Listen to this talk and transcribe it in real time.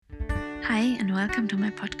Hi, and welcome to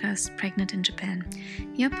my podcast, Pregnant in Japan,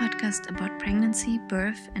 your podcast about pregnancy,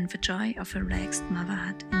 birth, and the joy of a relaxed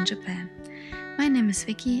motherhood in Japan. My name is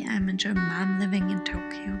Vicky. I'm a German mom living in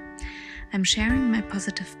Tokyo. I'm sharing my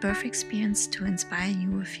positive birth experience to inspire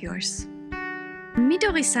you with yours.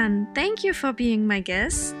 Midori-san, thank you for being my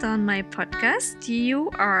guest on my podcast.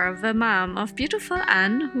 You are the mom of beautiful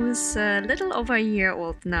Anne, who's a little over a year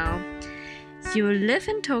old now. You live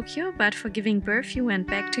in Tokyo, but for giving birth you went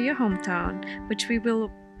back to your hometown, which we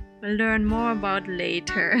will learn more about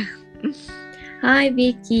later. Hi,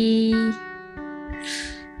 Vicky.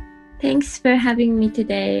 Thanks for having me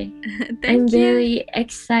today. I'm Thank you. very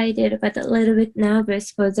excited but a little bit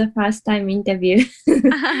nervous for the first time interview.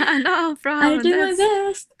 No problem. I'll do my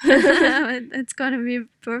best. It's gonna be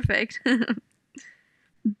perfect.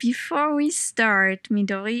 Before we start,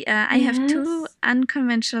 Midori, I have two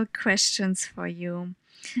unconventional questions for you.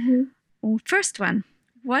 First one,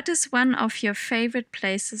 what is one of your favorite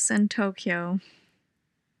places in Tokyo?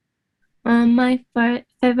 My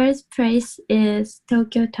favorite place is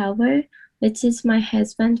Tokyo Tower, which is my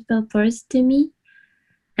husband proposed to me,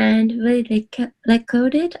 and we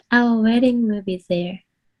recorded our wedding movie there.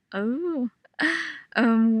 Oh,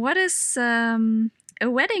 what is a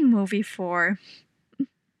wedding movie for?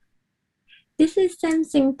 This is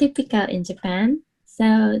something typical in Japan.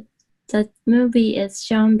 So the movie is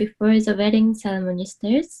shown before the wedding ceremony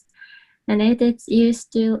starts, and it is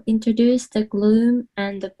used to introduce the groom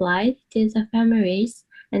and the bride to the families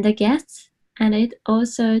and the guests, and it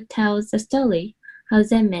also tells the story how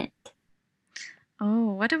they met.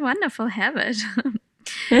 Oh, what a wonderful habit.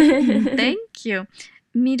 Thank you.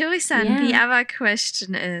 Midori-san, the other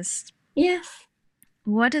question is, yes.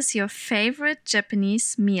 What is your favorite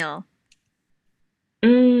Japanese meal?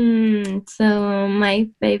 So my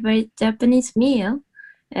favorite Japanese meal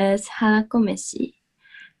is harakomeshi.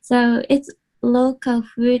 So it's local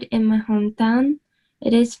food in my hometown.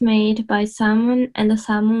 It is made by salmon and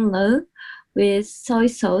salmon roe with soy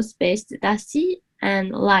sauce-based dashi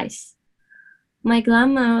and rice. My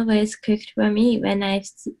grandma always cooked for me when I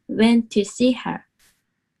went to see her.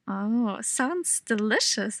 Oh, sounds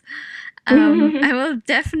delicious. I will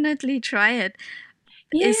definitely try it.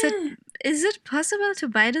 Yeah. Is it possible to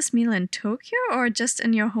buy this meal in Tokyo or just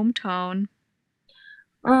in your hometown?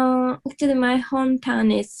 Actually, my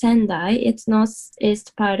hometown is Sendai. It's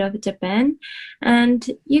northeast part of Japan, and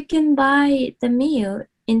you can buy the meal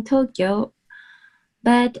in Tokyo,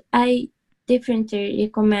 but I definitely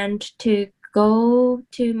recommend to go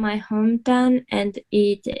to my hometown and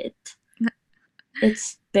eat it.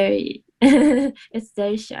 It's very, it's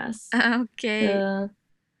delicious. Okay. So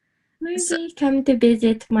maybe come to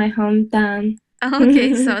visit my hometown.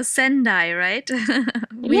 Okay, so Sendai, right?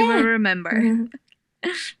 We will remember.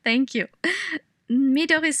 Thank you.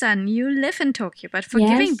 Midori-san, you live in Tokyo, but for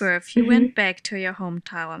giving birth, you went back to your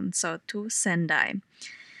hometown, so to Sendai.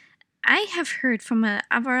 I have heard from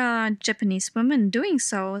other Japanese women doing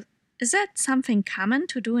so. Is that something common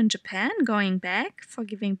to do in Japan, going back for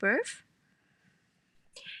giving birth?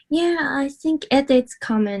 Yeah, I think it is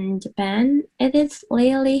common in Japan. It is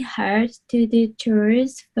really hard to do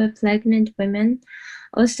chores for pregnant women.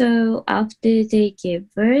 Also, after they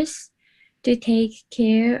give birth, to take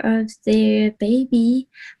care of their baby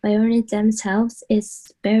by only themselves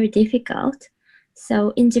is very difficult.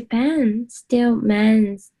 So in Japan, still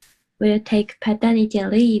men will take paternity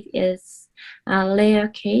leave is a rare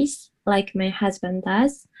case, like my husband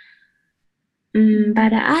does.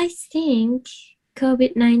 But I think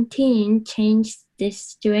COVID-19 changed this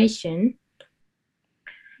situation.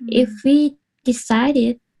 If we decide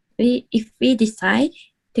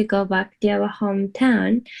to go back to our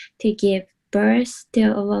hometown to give birth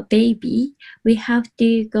to our baby, we have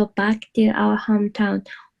to go back to our hometown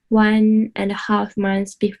 1.5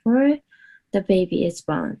 months before the baby is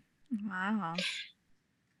born. Wow.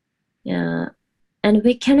 Yeah, and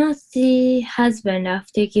we cannot see husband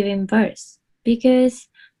after giving birth because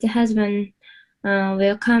the husband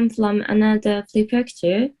will come from another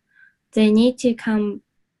prefecture. They need to come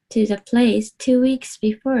to the place 2 weeks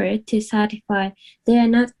before to certify they are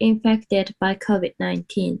not infected by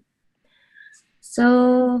COVID-19.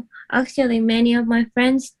 So actually, many of my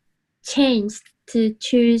friends changed to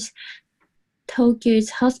choose Tokyo's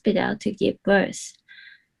hospital to give birth.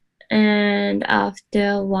 And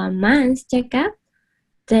after 1 month checkup,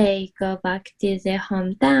 they go back to their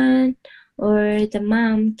hometown, or the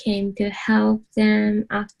mom came to help them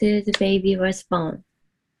after the baby was born.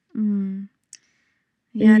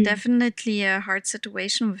 Yeah, definitely a hard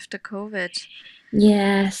situation with the COVID.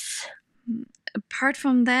 Yes. apart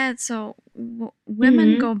from that, so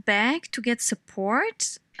women Mhm. go back to get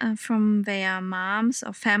support from their moms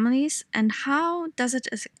or families, and how does it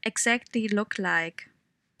exactly look like?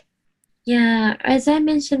 Yeah, as I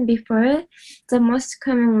mentioned before, the most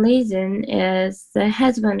common reason is the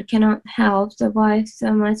husband cannot help the wife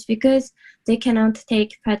so much because they cannot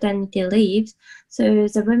take paternity leave. So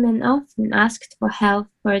the women often asked for help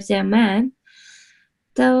for their man.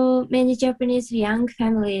 Though many Japanese young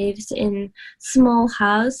family lives in small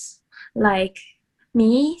house like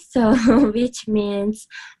me, so which means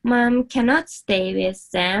mom cannot stay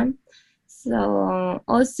with them. So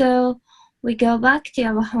also we go back to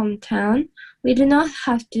our hometown. We do not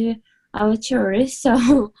have to our chores,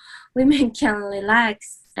 so women can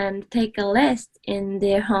relax and take a rest in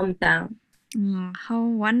their hometown. How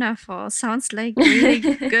wonderful. Sounds like really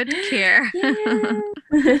good care. Yeah.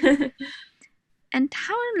 And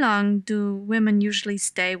how long do women usually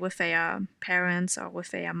stay with their parents or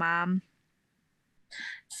with their mom?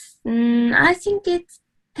 I think it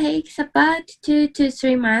takes about 2 to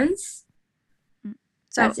 3 months,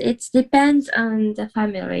 So but it depends on the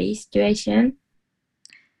family situation.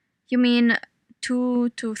 you mean 2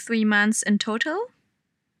 to 3 months in total?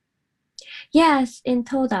 Yes, in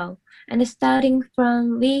total. And starting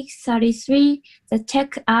from week 33, the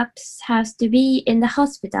checkups has to be in the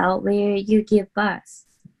hospital where you give birth.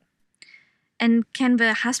 And can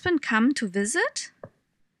the husband come to visit?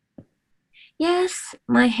 Yes,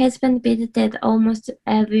 my husband visited almost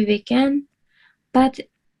every weekend, but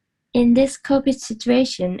in this COVID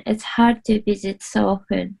situation, it's hard to visit so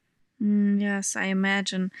often. Yes, I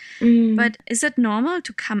imagine. Mm. But is it normal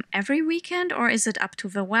to come every weekend, or is it up to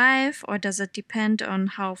the wife, or does it depend on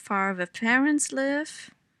how far the parents live?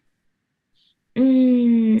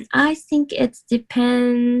 I think it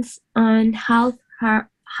depends on how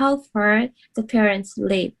far the parents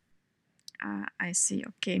live. I see.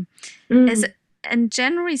 Okay. Mm. And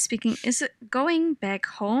generally speaking, is it going back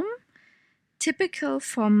home typical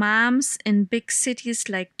for moms in big cities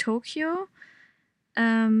like Tokyo?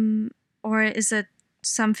 Or is it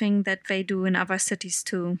something that they do in other cities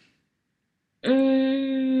too?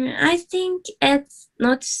 I think it's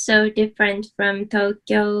not so different from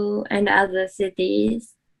Tokyo and other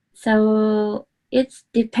cities. So it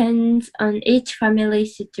depends on each family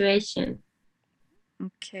situation.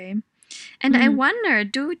 Okay. And I wonder,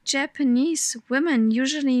 do Japanese women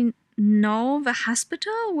usually know the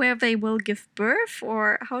hospital where they will give birth,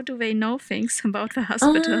 or how do they know things about the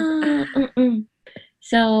hospital?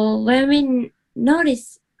 So when we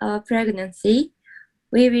notice a pregnancy,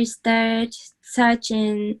 we will start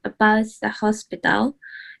searching about the hospital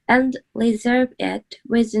and reserve it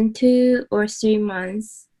within 2 or 3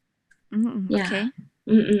 months. Yeah. Okay.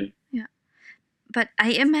 Mm-mm. Yeah. But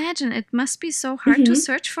I imagine it must be so hard to Mm-hmm.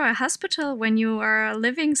 search for a hospital when you are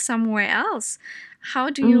living somewhere else. How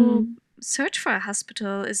do you Mm. search for a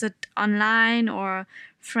hospital? Is it online or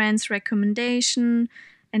friends' recommendation?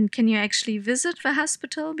 And can you actually visit the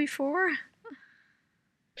hospital before?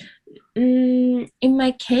 In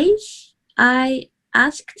my case, I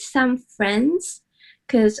asked some friends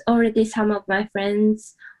because already some of my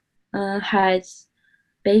friends had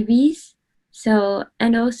babies. So,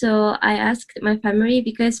 and also I asked my family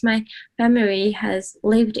because my family has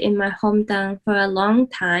lived in my hometown for a long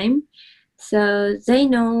time. So they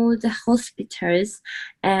know the hospitals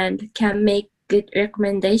and can make good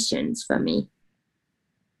recommendations for me.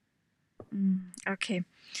 Okay.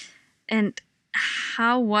 And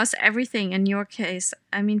how was everything in your case?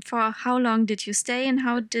 I mean, for how long did you stay, and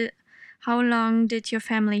how long did your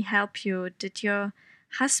family help you? Did your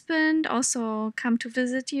husband also come to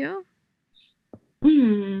visit you?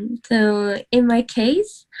 So in my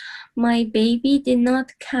case, my baby did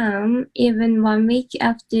not come even 1 week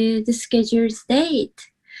after the scheduled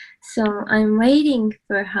date. So I'm waiting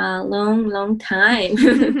for her a long, long time.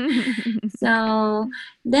 So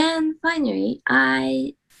then finally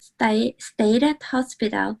I stayed at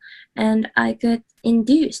hospital and I got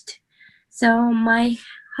induced. So my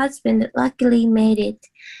husband luckily made it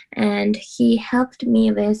and he helped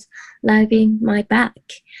me with laving my back.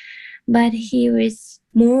 But he was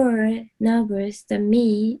more nervous than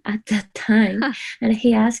me at that time. And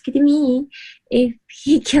he asked me if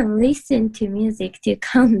he can listen to music to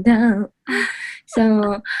calm down.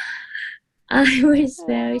 So I was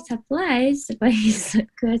very surprised by his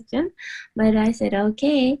question, but I said,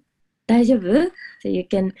 okay, 大丈夫? So you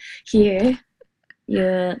can hear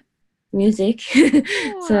your music.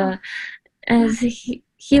 Wow. So as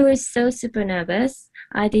he was so super nervous,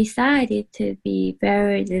 I decided to be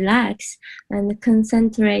very relaxed and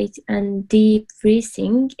concentrate on deep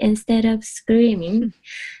breathing instead of screaming.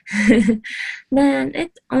 Then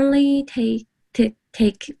it only take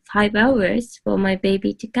 5 hours for my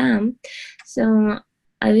baby to come. So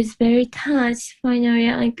I was very touched. Finally,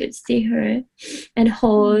 I could see her and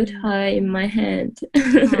hold her in my hand.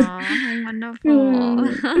 Oh, wonderful.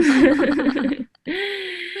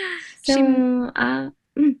 So,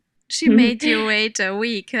 She made you wait a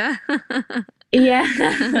week, huh? yeah.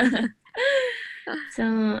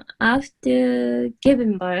 So after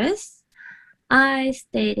giving birth, I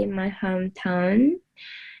stayed in my hometown,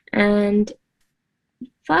 and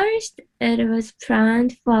first it was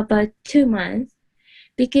planned for about 2 months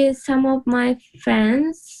because some of my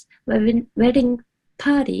friends' wedding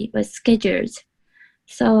party was scheduled.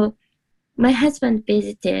 So my husband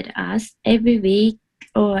visited us every week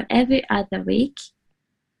or every other week.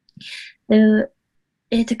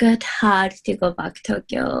 It got hard to go back to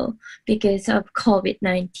Tokyo because of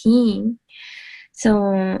COVID-19.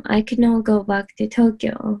 So I could not go back to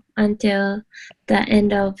Tokyo until the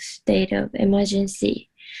end of state of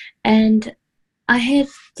emergency. And I had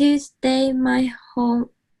to stay in my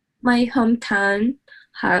hometown.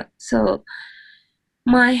 So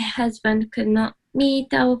my husband could not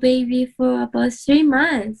meet our baby for about 3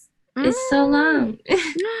 months. It's so long.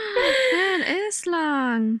 That is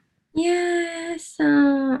long. Yeah, so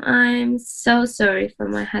I'm so sorry for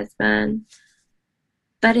my husband.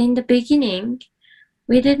 But in the beginning,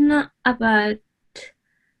 we didn't know about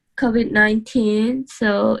COVID-19,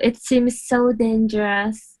 so it seems so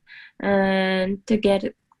dangerous and to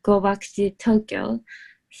go back to Tokyo.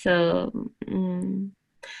 So,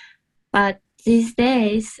 but these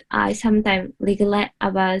days, I sometimes regret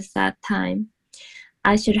about that time.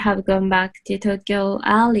 I should have gone back to Tokyo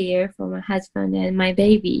earlier for my husband and my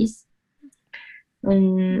babies.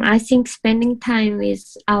 I think spending time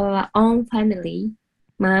with our own family,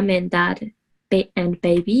 mom and dad, and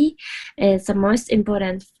baby, is the most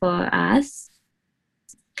important for us.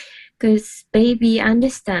 Because baby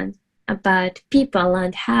understands about people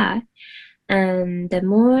around her, and the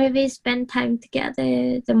more we spend time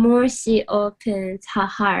together, the more she opens her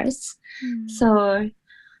heart. So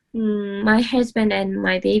my husband and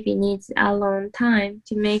my baby needs a long time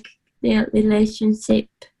to make their relationship.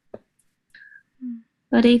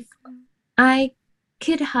 But if I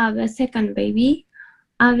could have a second baby,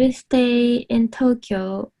 I will stay in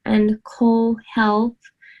Tokyo and call help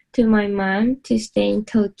to my mom to stay in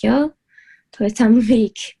Tokyo for some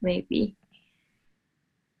week, maybe.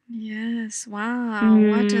 Yes, wow,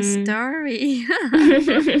 what a story.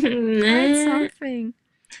 Quite something.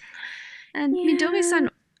 And Midori-san,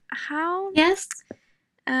 how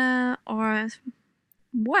or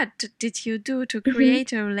what did you do to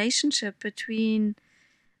create a relationship between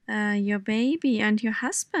your baby and your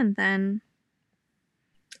husband then?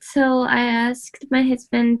 So I asked my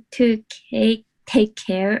husband to take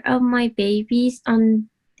care of my babies on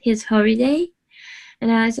his holiday.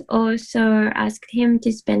 And I also asked him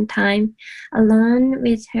to spend time alone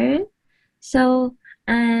with her, so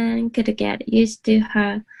I could get used to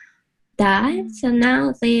her dad. So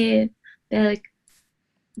now they're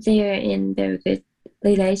in very good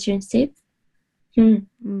relationship.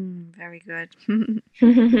 Very good.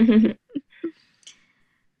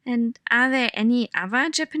 And are there any other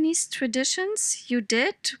Japanese traditions you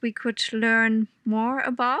did we could learn more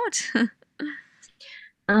about?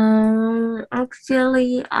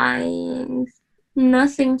 Actually,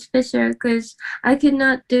 nothing special because I could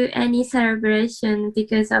not do any celebration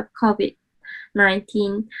because of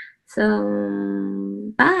COVID-19.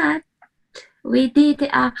 So, but we did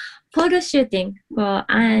a photo shooting for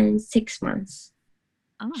 6 months.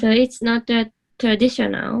 Oh. So it's not a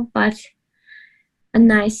traditional, but a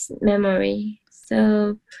nice memory.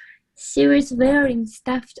 So she was wearing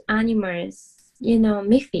stuffed animals,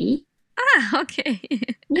 Miffy. Ah, okay.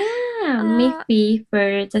 Yeah, Miffy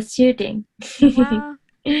for the shooting. Wow.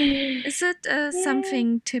 Is it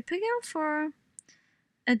something typical for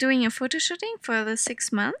doing a photo shooting for the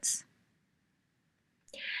 6 months?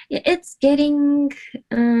 Yeah, it's getting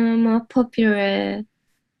more popular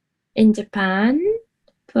in Japan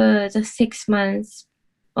for the 6 months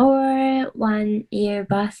or 1 year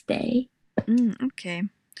birthday. Okay.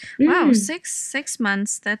 Wow, 6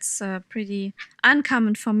 months. That's pretty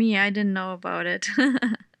uncommon for me. I didn't know about it.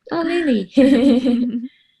 Oh, really?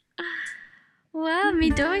 Well,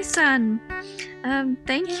 Midori-san,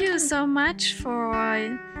 thank you so much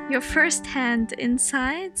for your first-hand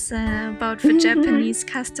insights about the Japanese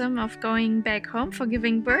custom of going back home for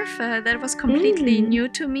giving birth. That was completely new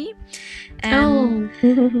to me. And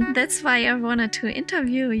that's why I wanted to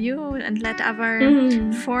interview you and let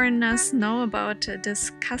other foreigners know about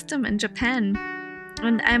this custom in Japan.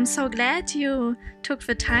 And I'm so glad you took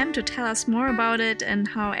the time to tell us more about it and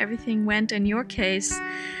how everything went in your case.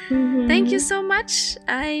 Thank you so much.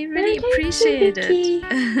 I really appreciate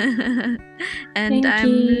it. And I'm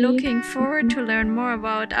looking forward to learn more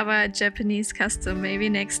about our Japanese custom maybe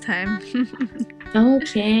next time.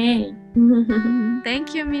 Okay.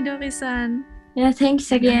 Thank you, Midori-san. Yeah,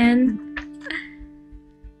 thanks again.